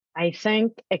I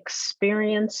think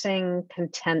experiencing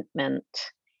contentment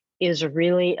is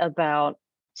really about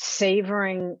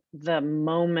savoring the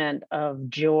moment of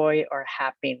joy or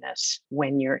happiness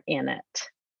when you're in it.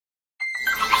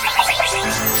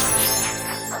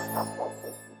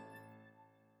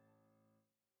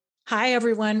 Hi,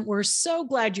 everyone. We're so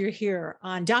glad you're here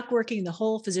on Doc Working the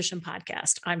Whole Physician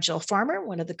podcast. I'm Jill Farmer,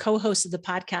 one of the co hosts of the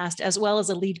podcast, as well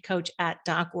as a lead coach at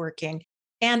Doc Working.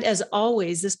 And as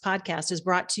always, this podcast is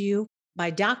brought to you by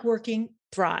Doc Working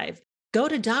Thrive. Go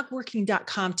to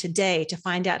docworking.com today to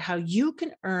find out how you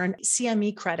can earn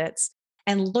CME credits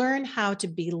and learn how to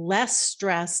be less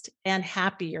stressed and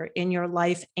happier in your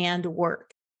life and work.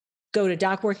 Go to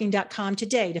docworking.com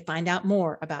today to find out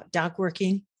more about Doc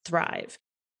Working Thrive.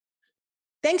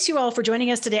 Thanks you all for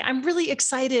joining us today. I'm really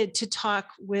excited to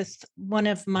talk with one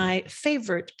of my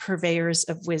favorite purveyors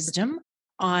of wisdom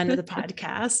on the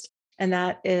podcast, and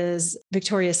that is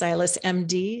Victoria Silas,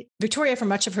 MD. Victoria, for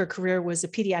much of her career, was a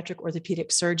pediatric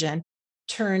orthopedic surgeon,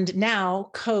 turned now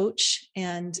coach,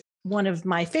 and one of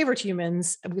my favorite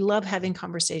humans. We love having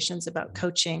conversations about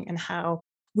coaching and how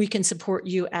we can support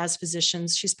you as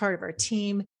physicians. She's part of our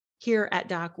team here at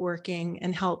Doc Working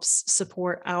and helps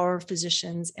support our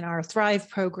physicians in our Thrive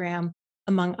program,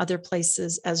 among other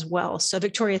places as well. So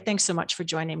Victoria, thanks so much for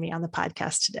joining me on the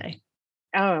podcast today.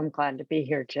 Oh, I'm glad to be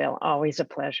here, Jill. Always a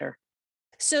pleasure.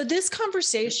 So this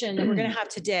conversation that we're going to have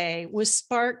today was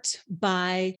sparked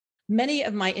by many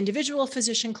of my individual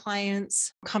physician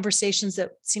clients, conversations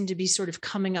that seem to be sort of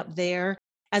coming up there,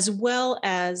 as well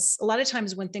as a lot of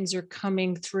times when things are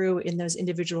coming through in those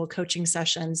individual coaching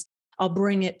sessions, I'll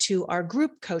bring it to our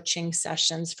group coaching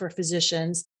sessions for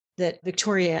physicians that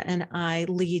Victoria and I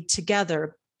lead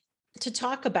together to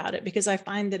talk about it, because I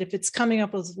find that if it's coming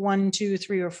up with 1, 2,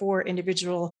 3, or 4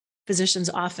 individual physicians,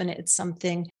 often it's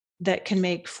something that can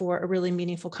make for a really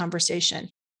meaningful conversation.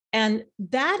 And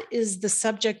that is the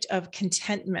subject of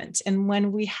contentment. And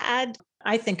when we had,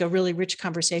 I think, a really rich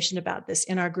conversation about this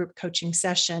in our group coaching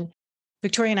session,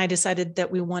 Victoria and I decided that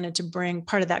we wanted to bring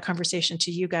part of that conversation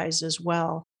to you guys as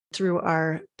well through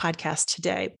our podcast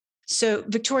today. So,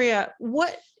 Victoria,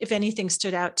 what, if anything,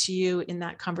 stood out to you in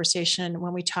that conversation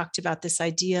when we talked about this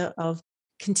idea of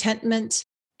contentment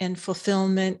and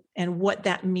fulfillment and what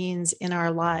that means in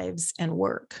our lives and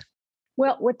work?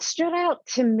 Well, what stood out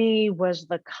to me was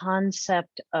the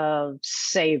concept of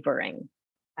savoring.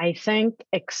 I think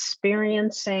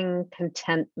experiencing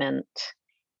contentment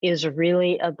is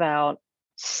really about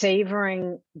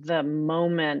savoring the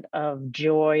moment of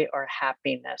joy or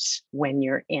happiness when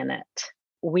you're in it.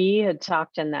 We had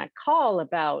talked in that call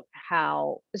about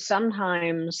how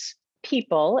sometimes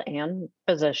people and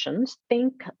physicians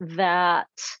think that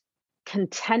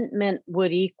contentment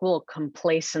would equal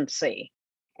complacency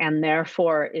and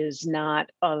therefore is not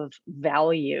of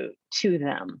value to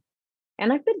them.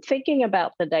 And I've been thinking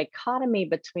about the dichotomy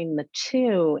between the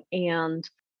two, and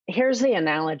here's the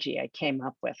analogy I came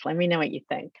up with. Let me know what you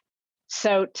think.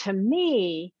 So, to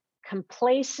me,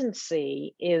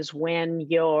 complacency is when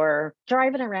you're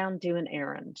driving around doing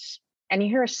errands and you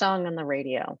hear a song on the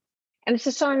radio. And it's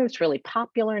a song that's really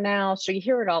popular now. So, you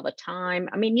hear it all the time.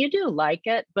 I mean, you do like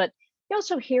it, but you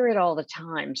also hear it all the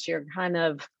time. So, you're kind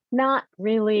of not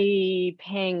really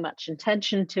paying much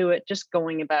attention to it, just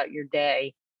going about your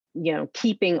day,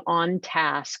 keeping on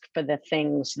task for the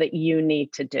things that you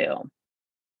need to do.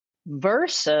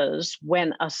 Versus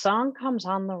when a song comes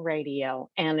on the radio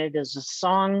and it is a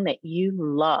song that you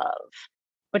love,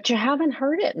 but you haven't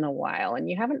heard it in a while and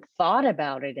you haven't thought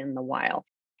about it in a while.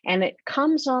 And it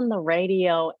comes on the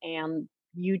radio and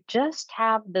you just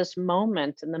have this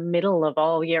moment in the middle of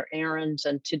all your errands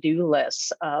and to-do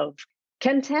lists of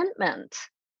contentment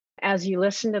as you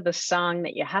listen to the song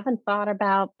that you haven't thought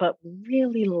about, but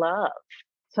really love.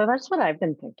 So that's what I've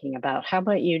been thinking about. How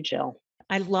about you, Jill?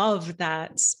 I love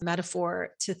that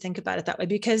metaphor to think about it that way,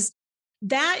 because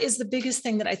that is the biggest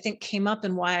thing that I think came up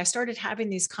and why I started having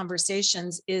these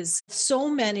conversations is so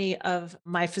many of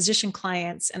my physician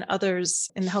clients and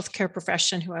others in the healthcare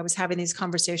profession who I was having these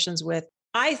conversations with,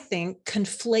 I think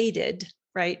conflated,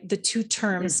 right, the two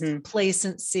terms,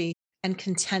 complacency and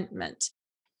contentment.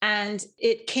 And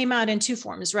it came out in two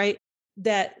forms, right?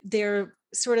 That they're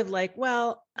sort of like,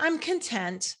 well, I'm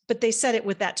content, but they said it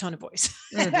with that tone of voice.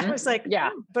 And I was like,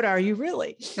 yeah, but are you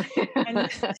really?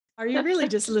 And are you really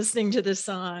just listening to the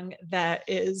song that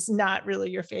is not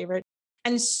really your favorite?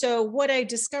 And so what I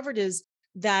discovered is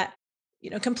that,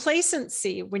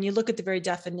 complacency, when you look at the very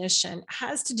definition,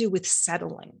 has to do with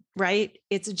settling, right?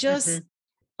 It's just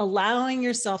allowing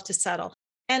yourself to settle.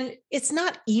 And it's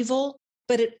not evil,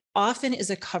 but it often is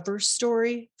a cover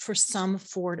story for some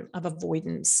form of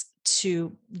avoidance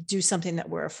to do something that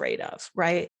we're afraid of,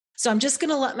 right? So I'm just going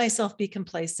to let myself be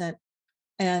complacent.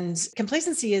 And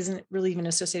complacency isn't really even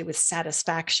associated with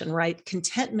satisfaction, right?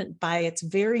 Contentment by its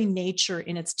very nature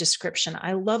in its description.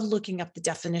 I love looking up the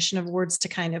definition of words to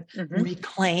kind of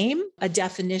reclaim a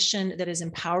definition that is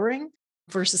empowering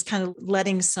versus kind of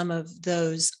letting some of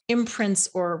those imprints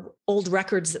or old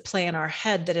records that play in our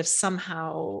head that have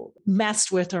somehow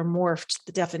messed with or morphed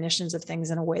the definitions of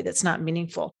things in a way that's not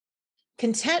meaningful.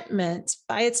 Contentment,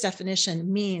 by its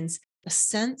definition, means a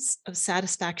sense of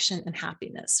satisfaction and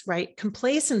happiness, right?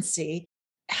 Complacency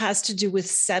has to do with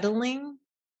settling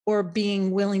or being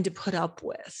willing to put up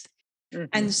with.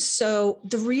 And so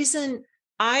the reason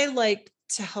I like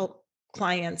to help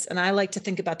clients, and I like to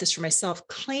think about this for myself,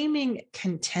 claiming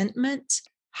contentment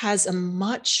has a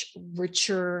much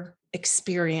richer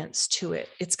experience to it.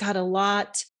 It's got a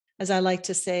lot, as I like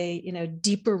to say,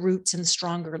 deeper roots and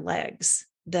stronger legs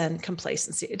than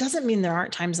complacency. It doesn't mean there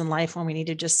aren't times in life when we need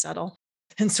to just settle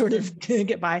and sort of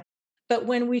get by. But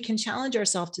when we can challenge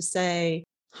ourselves to say,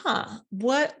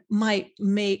 what might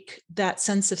make that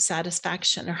sense of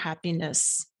satisfaction or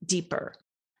happiness deeper?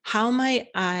 How might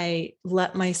I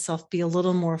let myself be a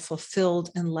little more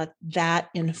fulfilled and let that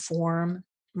inform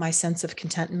my sense of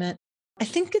contentment? I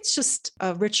think it's just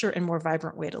a richer and more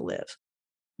vibrant way to live.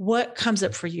 What comes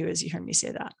up for you as you hear me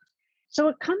say that? So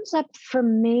what comes up for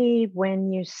me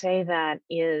when you say that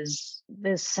is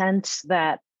the sense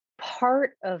that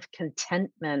part of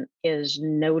contentment is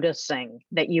noticing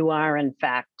that you are, in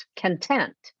fact,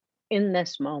 content in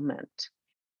this moment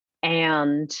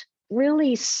and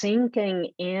really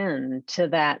sinking into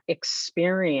that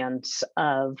experience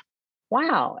of,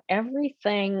 wow,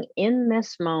 everything in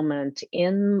this moment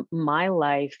in my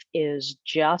life is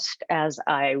just as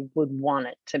I would want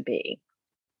it to be.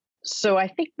 So I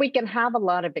think we can have a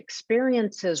lot of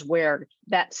experiences where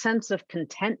that sense of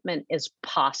contentment is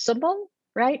possible,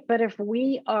 right? But if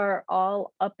we are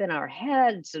all up in our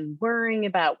heads and worrying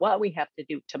about what we have to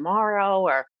do tomorrow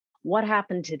or what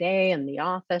happened today in the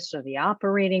office or the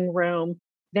operating room,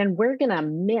 then we're going to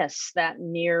miss that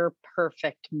near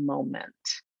perfect moment.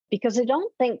 Because I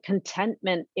don't think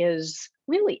contentment is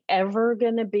really ever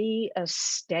going to be a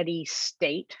steady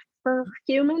state for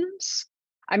humans.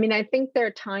 I mean, I think there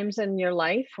are times in your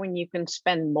life when you can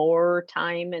spend more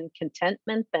time in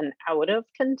contentment than out of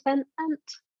contentment.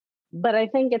 But I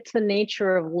think it's the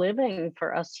nature of living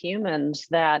for us humans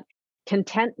that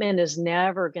contentment is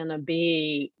never going to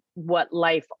be what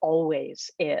life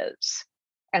always is.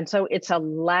 And so it's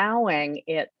allowing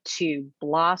it to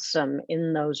blossom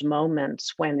in those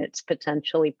moments when it's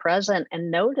potentially present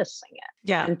and noticing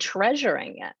it and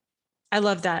treasuring it. I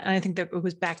love that. And I think that it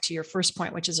goes back to your first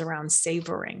point, which is around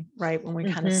savoring, right? When we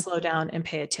kind of slow down and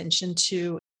pay attention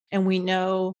to, and we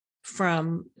know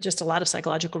from just a lot of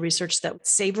psychological research that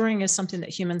savoring is something that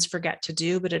humans forget to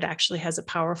do, but it actually has a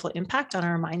powerful impact on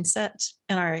our mindset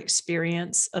and our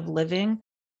experience of living.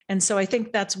 And so I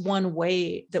think that's one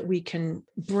way that we can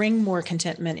bring more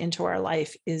contentment into our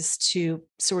life is to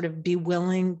sort of be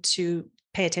willing to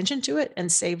pay attention to it and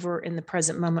savor in the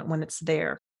present moment when it's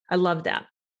there. I love that.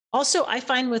 Also, I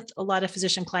find with a lot of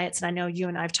physician clients, and I know you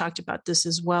and I have talked about this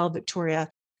as well, Victoria,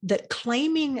 that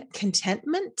claiming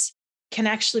contentment can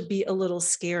actually be a little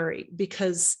scary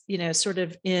because, sort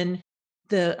of in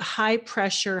the high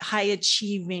pressure, high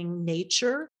achieving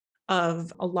nature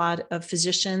of a lot of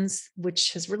physicians,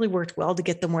 which has really worked well to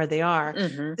get them where they are,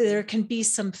 there can be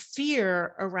some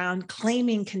fear around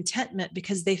claiming contentment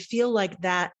because they feel like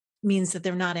that means that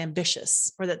they're not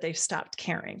ambitious or that they've stopped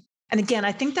caring. And again,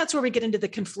 I think that's where we get into the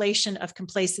conflation of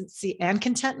complacency and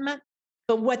contentment.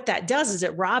 But what that does is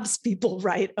it robs people,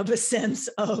 right, of a sense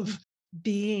of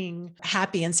being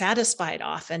happy and satisfied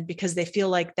often because they feel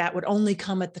like that would only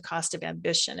come at the cost of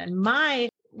ambition. And my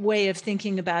way of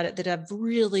thinking about it that I've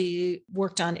really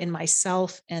worked on in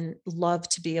myself and love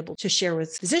to be able to share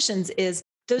with physicians is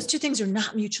those two things are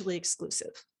not mutually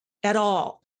exclusive at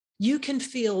all. You can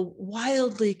feel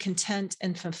wildly content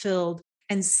and fulfilled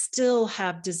and still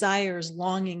have desires,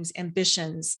 longings,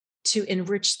 ambitions to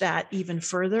enrich that even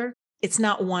further. It's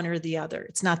not one or the other.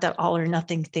 It's not that all or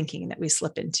nothing thinking that we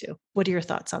slip into. What are your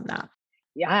thoughts on that?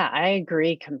 Yeah, I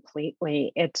agree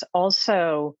completely. It's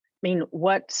also,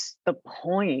 what's the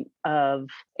point of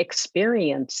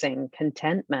experiencing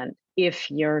contentment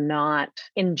if you're not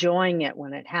enjoying it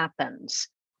when it happens?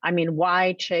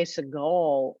 Why chase a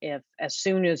goal if as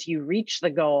soon as you reach the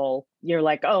goal, you're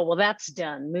like, oh, well, that's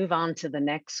done. Move on to the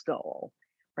next goal,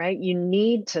 right? You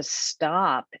need to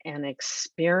stop and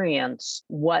experience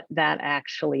what that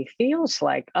actually feels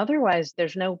like. Otherwise,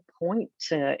 there's no point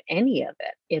to any of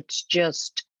it. It's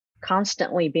just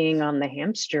constantly being on the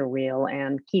hamster wheel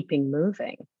and keeping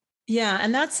moving. Yeah.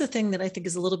 And that's the thing that I think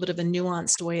is a little bit of a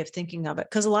nuanced way of thinking of it.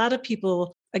 Because a lot of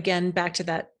people, again, back to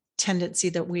that tendency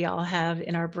that we all have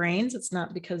in our brains, it's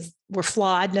not because we're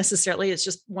flawed necessarily. It's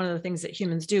just one of the things that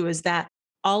humans do is that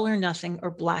all or nothing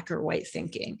or black or white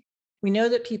thinking. We know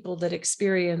that people that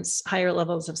experience higher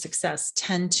levels of success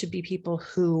tend to be people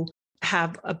who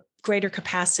have a greater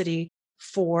capacity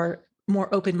for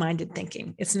more open-minded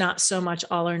thinking. It's not so much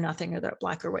all or nothing or that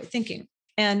black or white thinking.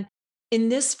 And in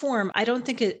this form, I don't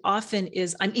think it often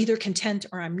is I'm either content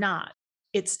or I'm not.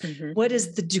 It's what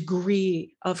is the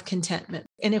degree of contentment?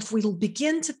 And if we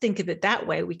begin to think of it that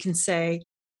way, we can say,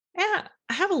 yeah,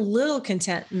 I have a little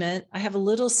contentment. I have a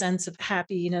little sense of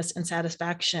happiness and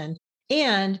satisfaction.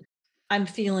 And I'm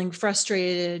feeling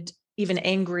frustrated, even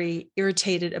angry,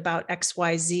 irritated about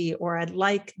XYZ, or I'd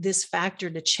like this factor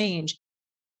to change.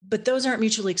 But those aren't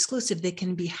mutually exclusive. They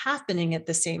can be happening at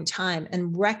the same time,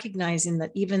 and recognizing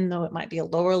that even though it might be a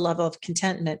lower level of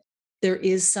contentment, there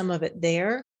is some of it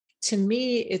there. To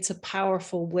me, it's a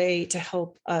powerful way to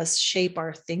help us shape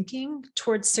our thinking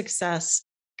towards success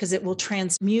because it will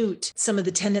transmute some of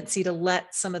the tendency to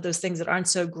let some of those things that aren't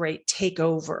so great take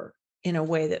over in a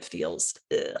way that feels,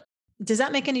 ugh. Does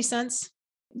that make any sense?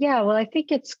 Yeah, well, I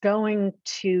think it's going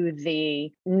to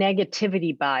the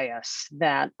negativity bias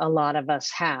that a lot of us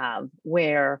have,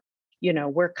 where,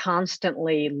 we're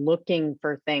constantly looking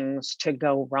for things to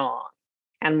go wrong.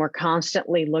 And we're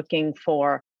constantly looking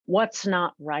for what's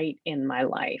not right in my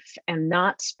life and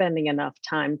not spending enough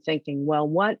time thinking, well,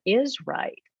 what is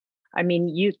right? I mean,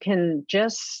 you can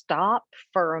just stop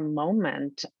for a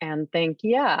moment and think,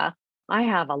 yeah, I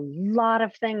have a lot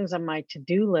of things on my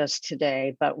to-do list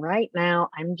today, but right now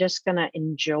I'm just going to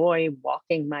enjoy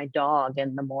walking my dog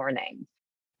in the morning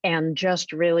and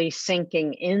just really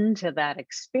sinking into that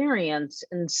experience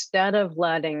instead of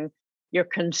letting your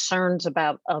concerns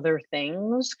about other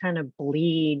things kind of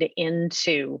bleed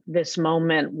into this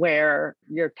moment where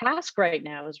your task right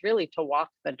now is really to walk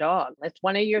the dog. That's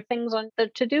one of your things on the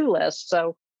to-do list.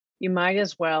 So you might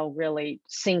as well really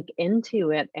sink into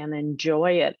it and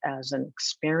enjoy it as an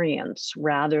experience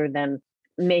rather than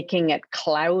making it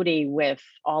cloudy with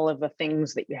all of the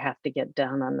things that you have to get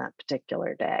done on that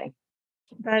particular day.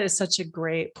 That is such a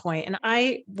great point. And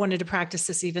I wanted to practice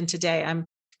this even today. I'm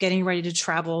getting ready to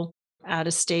travel out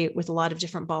of state with a lot of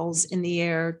different balls in the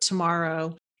air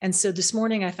tomorrow. And so this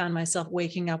morning, I found myself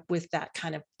waking up with that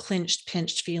kind of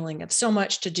pinched feeling of so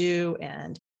much to do.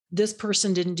 And this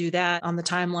person didn't do that on the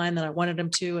timeline that I wanted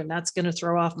them to. And that's going to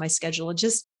throw off my schedule. And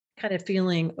just kind of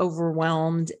feeling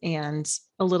overwhelmed and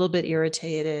a little bit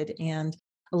irritated and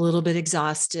a little bit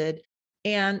exhausted.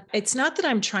 And it's not that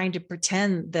I'm trying to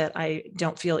pretend that I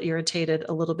don't feel irritated,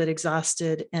 a little bit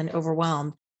exhausted and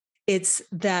overwhelmed. It's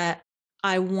that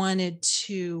I wanted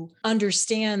to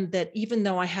understand that even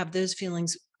though I have those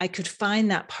feelings, I could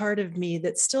find that part of me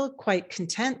that's still quite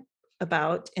content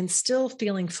about and still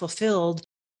feeling fulfilled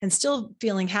and still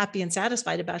feeling happy and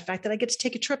satisfied about the fact that I get to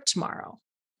take a trip tomorrow.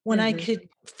 When I Mhm. could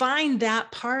find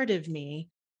that part of me,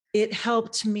 it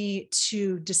helped me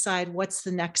to decide what's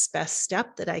the next best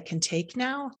step that I can take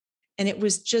now. And it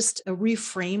was just a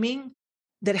reframing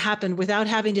that happened without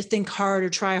having to think hard or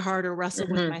try hard or wrestle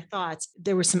with Mhm. my thoughts.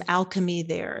 There was some alchemy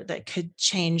there that could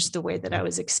change the way that I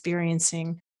was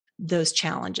experiencing those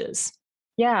challenges.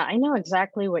 Yeah, I know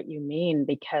exactly what you mean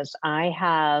because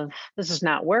this is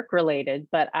not work related,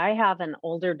 but I have an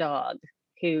older dog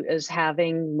who is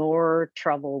having more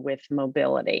trouble with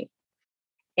mobility.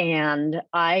 And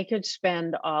I could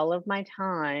spend all of my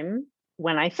time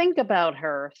when I think about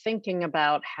her, thinking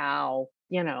about how,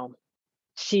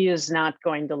 she is not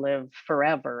going to live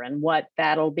forever and what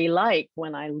that'll be like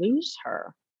when I lose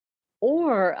her.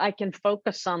 Or I can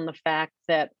focus on the fact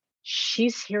that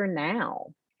she's here now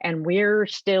and we're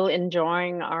still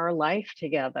enjoying our life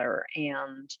together.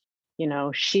 And,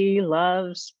 she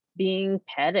loves being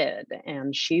petted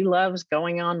and she loves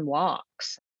going on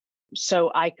walks.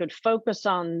 So I could focus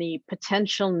on the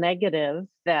potential negative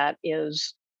that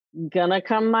is gonna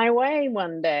come my way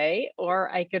one day, or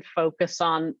I could focus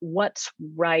on what's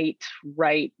right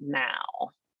now.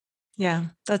 Yeah,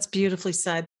 that's beautifully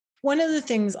said. One of the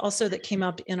things also that came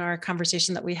up in our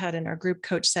conversation that we had in our group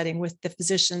coach setting with the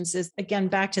physicians is again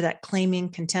back to that claiming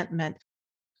contentment.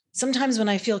 Sometimes when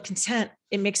I feel content,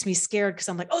 it makes me scared because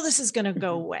I'm like, oh, this is going to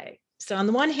go Mhm. away. So on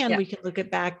the one hand, Yeah. we can look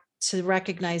at back to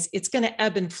recognize it's going to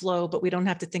ebb and flow, but we don't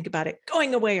have to think about it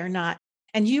going away or not.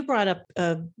 And you brought up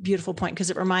a beautiful point because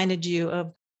it reminded you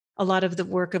of a lot of the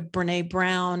work of Brene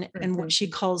Brown and what Mhm. she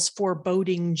calls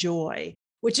foreboding joy,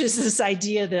 which is this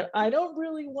idea that I don't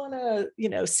really want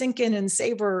to, sink in and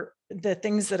savor the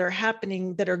things that are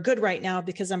happening that are good right now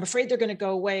because I'm afraid they're going to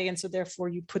go away. And so therefore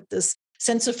you put this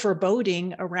sense of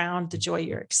foreboding around the joy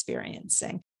you're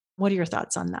experiencing. What are your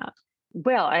thoughts on that?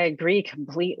 Well, I agree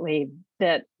completely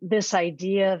that this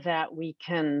idea that we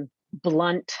can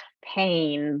blunt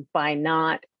pain by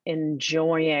not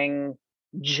enjoying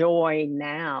joy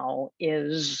now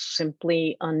is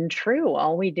simply untrue.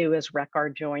 All we do is wreck our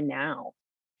joy now.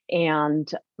 And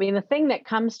I mean, the thing that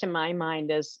comes to my mind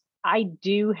is I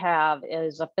do have,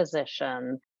 as a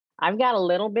physician, I've got a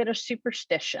little bit of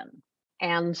superstition.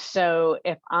 And so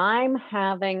if I'm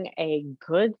having a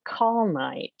good call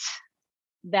night,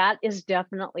 that is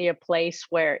definitely a place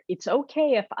where it's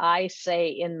okay if I say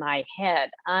in my head,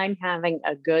 I'm having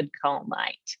a good call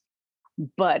night.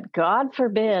 But God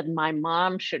forbid my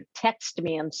mom should text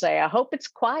me and say, I hope it's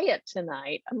quiet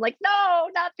tonight. I'm like, no,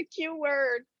 not the Q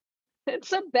word.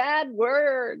 It's a bad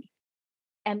word.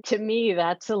 And to me,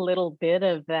 that's a little bit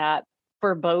of that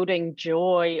foreboding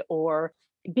joy or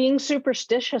being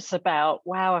superstitious about,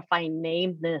 wow, if I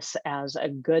name this as a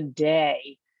good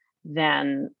day,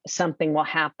 then something will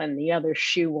happen. The other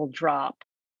shoe will drop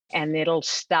and it'll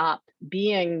stop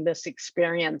being this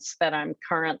experience that I'm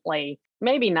currently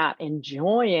maybe not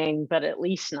enjoying, but at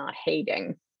least not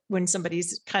hating. When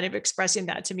somebody's kind of expressing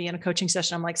that to me in a coaching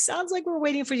session, I'm like, sounds like we're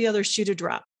waiting for the other shoe to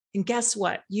drop. And guess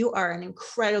what? You are an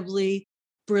incredibly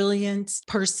brilliant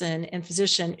person and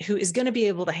physician who is going to be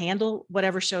able to handle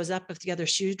whatever shows up if the other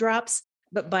shoe drops.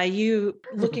 But by you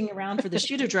looking around for the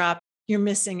shoe to drop, you're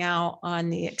missing out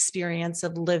on the experience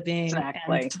of living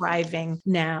and thriving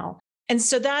now. And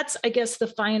so that's, I guess, the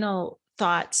final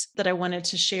thought that I wanted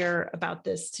to share about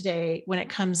this today when it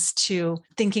comes to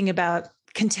thinking about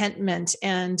contentment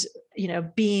and,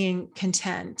 being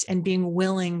content and being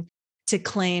willing to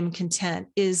claim content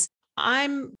is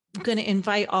I'm going to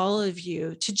invite all of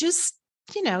you to just,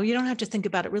 you don't have to think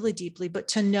about it really deeply, but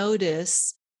to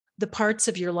notice the parts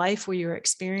of your life where you're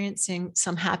experiencing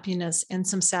some happiness and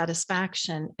some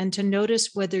satisfaction, and to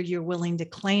notice whether you're willing to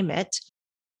claim it.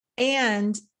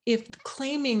 And if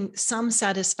claiming some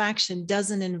satisfaction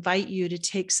doesn't invite you to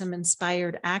take some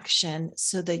inspired action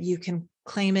so that you can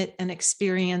claim it and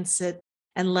experience it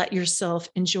and let yourself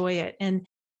enjoy it. And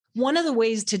one of the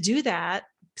ways to do that,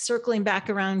 circling back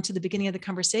around to the beginning of the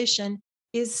conversation,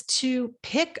 is to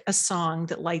pick a song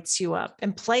that lights you up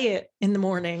and play it in the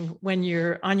morning when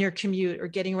you're on your commute or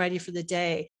getting ready for the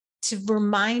day to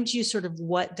remind you sort of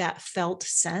what that felt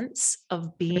sense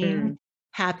of being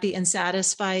happy and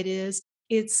satisfied is.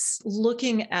 It's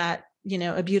looking at,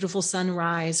 a beautiful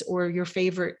sunrise or your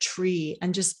favorite tree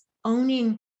and just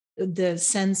owning the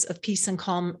sense of peace and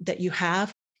calm that you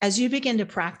have. As you begin to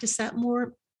practice that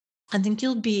more, I think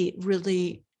you'll be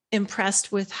really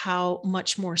impressed with how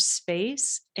much more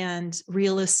space and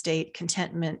real estate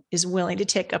contentment is willing to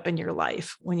take up in your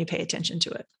life when you pay attention to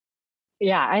it.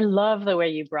 Yeah, I love the way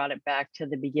you brought it back to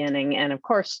the beginning and of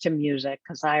course to music,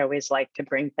 because I always like to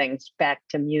bring things back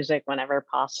to music whenever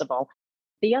possible.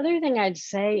 The other thing I'd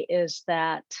say is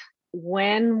that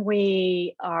when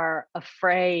we are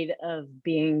afraid of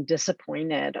being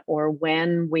disappointed or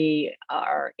when we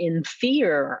are in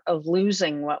fear of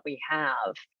losing what we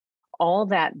have, all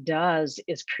that does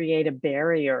is create a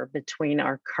barrier between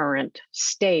our current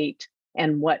state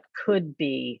and what could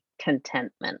be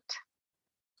contentment.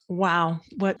 Wow,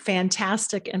 what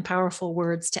fantastic and powerful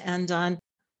words to end on.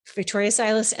 Victoria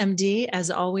Silas, MD, as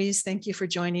always, thank you for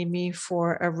joining me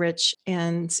for a rich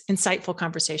and insightful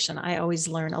conversation. I always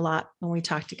learn a lot when we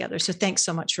talk together. So thanks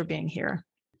so much for being here.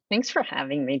 Thanks for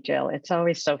having me, Jill. It's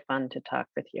always so fun to talk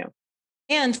with you.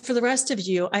 And for the rest of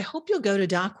you, I hope you'll go to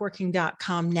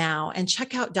docworking.com now and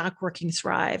check out DocWorking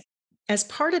Thrive. As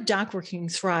part of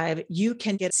DocWorking Thrive, you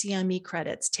can get CME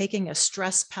credits taking a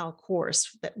Stress Pal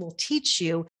course that will teach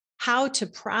you how to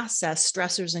process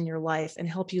stressors in your life and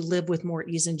help you live with more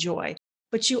ease and joy.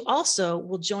 But you also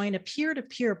will join a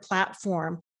peer-to-peer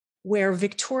platform where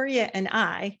Victoria and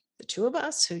I, the two of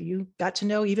us who you got to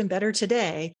know even better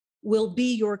today, will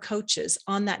be your coaches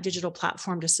on that digital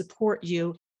platform to support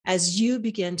you as you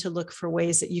begin to look for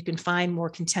ways that you can find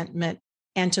more contentment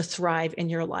and to thrive in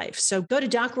your life. So go to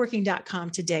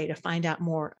docworking.com today to find out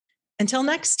more. Until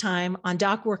next time on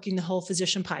Doc Working the Whole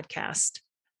Physician podcast,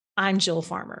 I'm Jill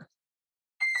Farmer.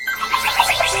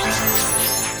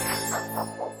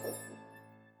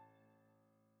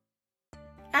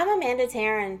 I'm Amanda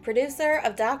Taryn, producer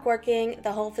of Doc Working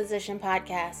the Whole Physician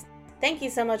podcast. Thank you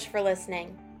so much for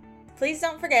listening. Please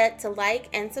don't forget to like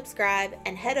and subscribe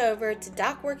and head over to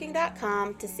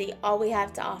docworking.com to see all we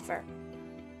have to offer.